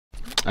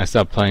I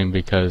stopped playing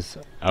because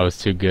I was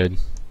too good.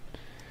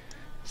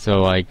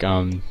 So like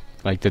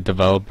the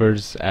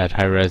developers at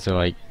Hi-Rez are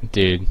like,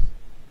 dude,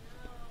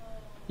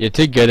 you're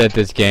too good at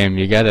this game.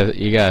 You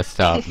gotta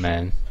stop,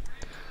 man.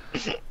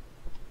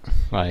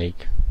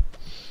 Like,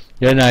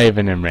 you're not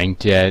even in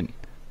ranked yet,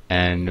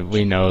 and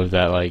we know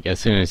that like as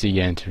soon as you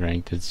get into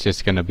ranked, it's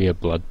just gonna be a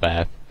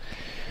bloodbath.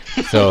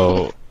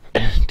 So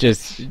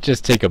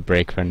just take a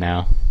break for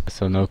now.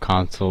 So no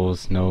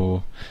consoles,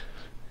 no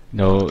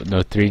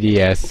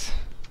 3DS,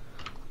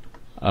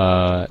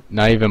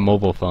 not even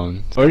mobile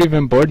phones, or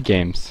even board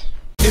games.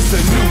 It's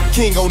a new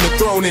king on the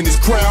throne and his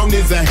crown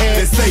is a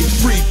hand. They say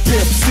free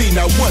Pimp C.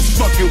 Now what's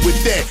fucking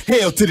with that?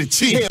 Hail to the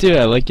chief. Dude,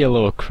 I like your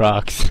little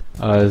Crocs.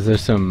 Is there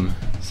some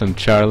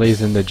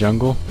Charlies in the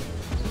jungle?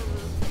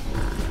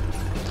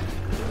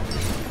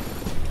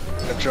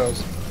 Get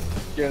Charles.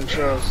 Get him,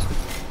 Charles.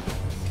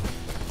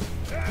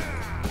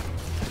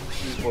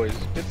 These boys.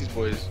 Get these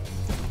boys.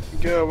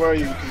 Go, where are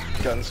you?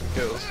 You've gotten some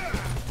kills.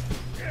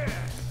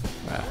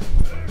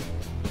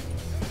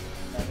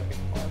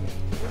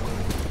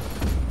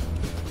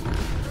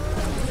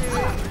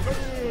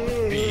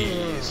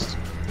 Beast.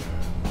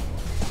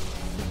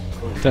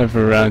 Time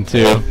for round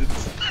 2. Time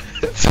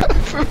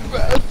for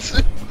round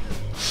 2.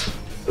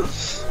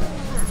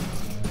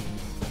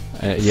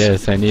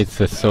 Yes, I need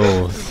the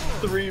souls.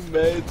 3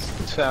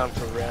 meds. Time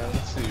for round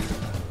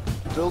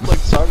 2. Build like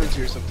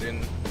sovereignty or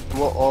something.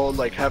 We'll all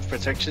like have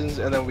protections,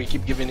 and then we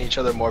keep giving each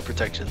other more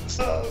protections.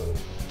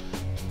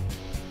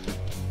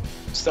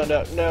 Stunned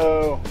out.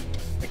 No,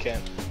 I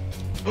can't.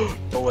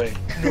 No way.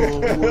 No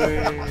way.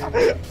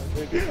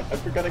 I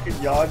forgot I could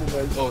yawn in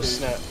my Oh space.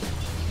 snap.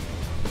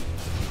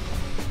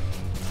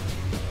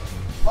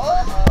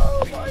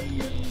 Oh my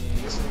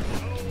Jeez.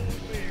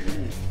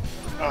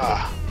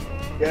 Ah,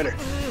 get her.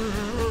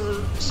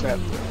 Snap.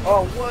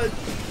 Oh, what?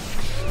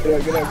 Get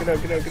out, get out, get out,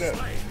 get out, get out.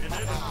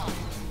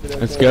 Get out,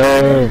 Let's get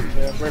out. go.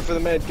 Yeah, run for the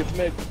med. Get the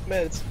med.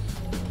 Meds.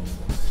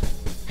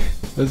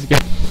 Let's go.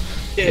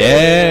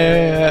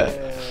 Yeah.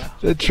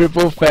 The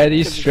triple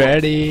fatty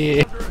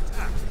stratty.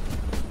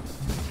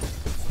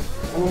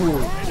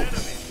 Ooh.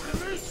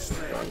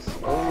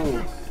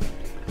 Oh.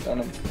 Stun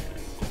him.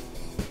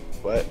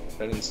 What?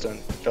 I didn't stun.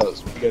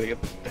 Fellas, we gotta get.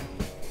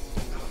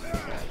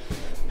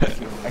 I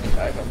can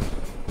dive him.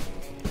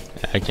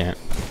 I can't.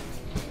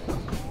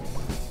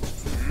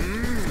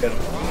 Get him.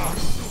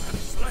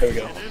 There we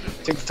go.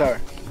 Take the tower.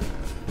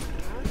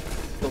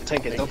 Don't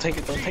take it. Don't take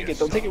it. Don't take it.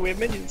 Don't take it. We have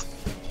minions.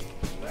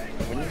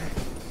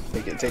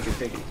 Take it. Take it.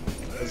 Take it.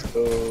 Let's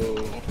go.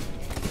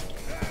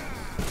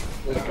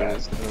 Look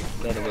guys,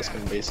 none of us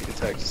can basic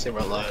attack to save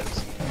our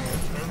lives.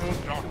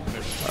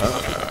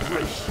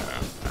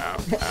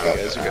 Okay,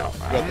 guys, we got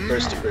the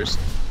bursty burst.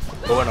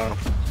 Going on them.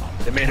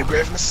 They made a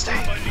grave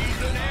mistake.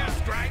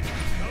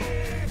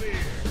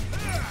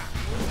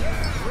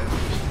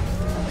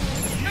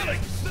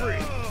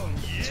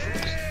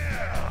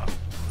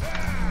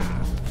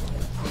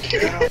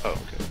 Oh,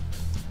 okay.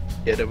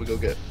 Yeah, there we go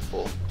get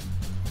full.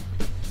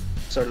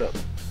 Start it up.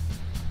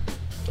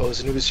 Oh,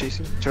 is Anubis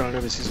chasing? Turn on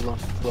Anubis, he's alone.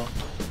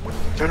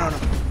 Turn on him!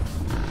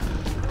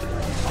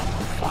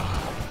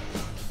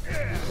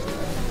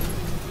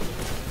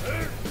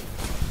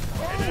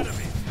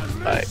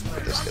 Alright,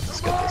 get this.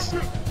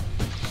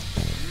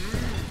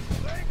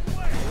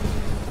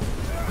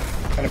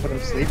 Can I put him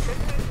to sleep?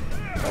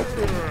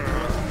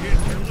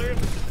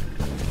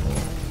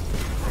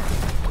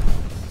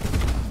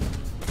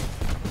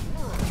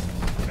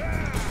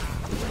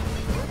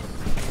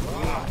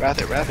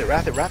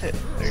 Wrath it.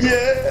 There you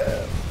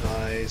go.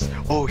 Nice.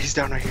 Oh, he's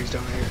down right here.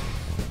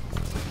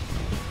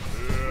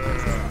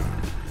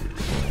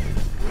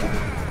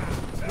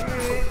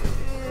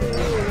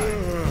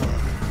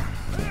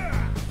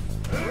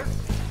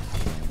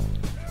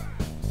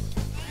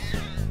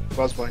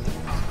 Buzz blind.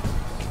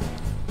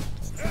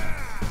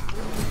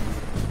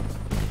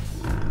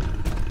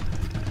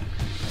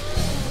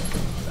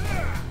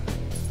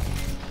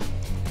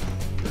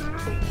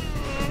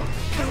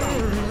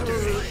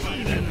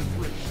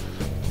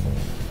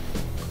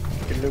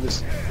 Get Anubis.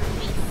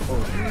 Oh,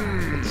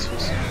 this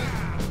was...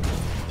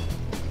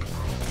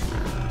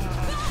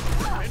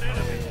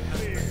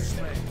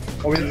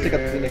 Oh, we didn't take out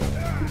the Phoenix. We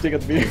didn't take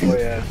out the Phoenix. Oh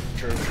yeah,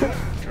 true.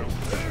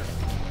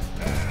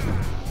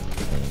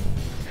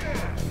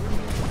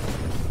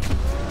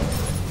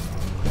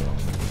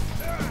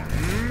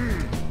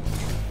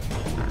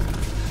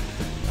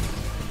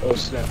 Oh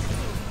snap.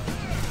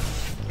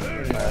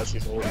 That's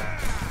his old.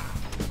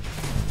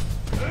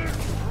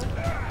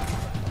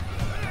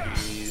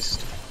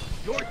 Beast.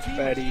 Your team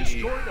Fatty. has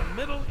destroyed a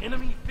middle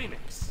enemy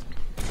Phoenix.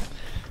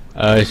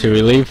 Should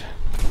we leave?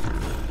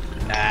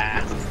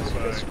 Nah,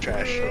 that's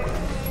trash.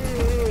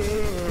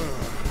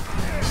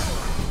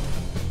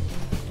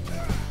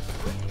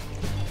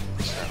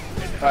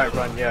 Alright,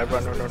 run, yeah,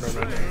 run. Just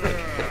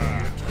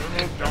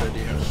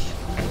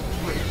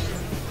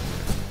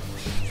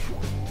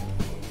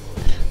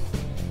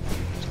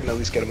gonna at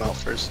least get him out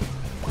first.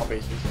 Oh,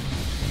 bases.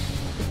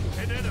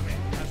 An enemy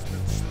has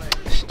been slain.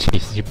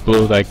 Jeez, you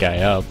blew that guy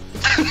up.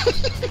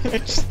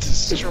 Just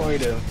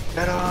destroyed him.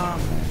 Get him!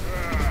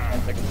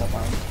 1 second, stop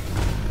on.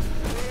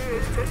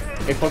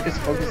 Hey, focus,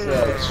 Focus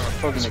Phoenix.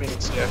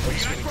 Phoenix, yeah,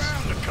 focus Phoenix.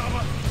 Ground to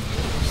cover.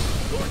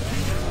 Your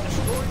team has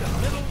destroyed the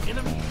middle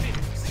enemy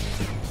Phoenix.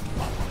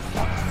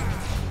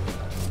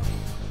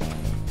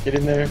 Get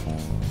in there.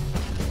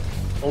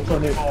 Ult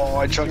on it. Oh,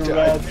 I chunked it. You're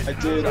I red.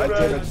 did. You're I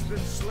red. did.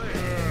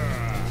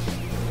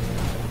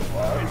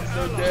 Oh, he's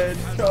so dead.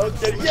 Charles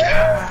dead.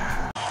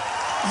 Yeah!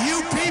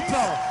 You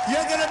people,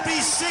 you're gonna be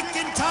sick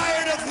and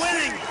tired of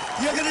winning.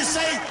 You're gonna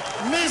say,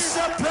 Mr.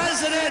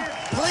 President,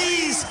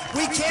 please,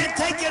 we can't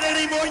take it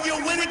anymore.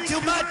 You're winning too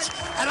much.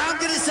 And I'm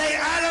gonna say,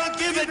 I don't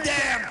give a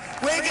damn.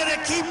 We're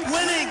gonna keep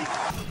winning.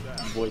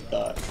 Boy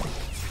thought.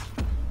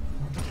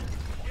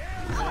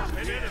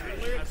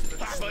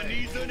 Papa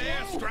needs an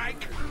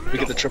airstrike. We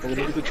get the triple. We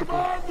get the triple.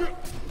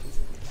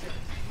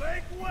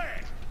 Leg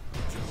wet.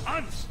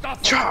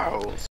 Unstoppable. Charles.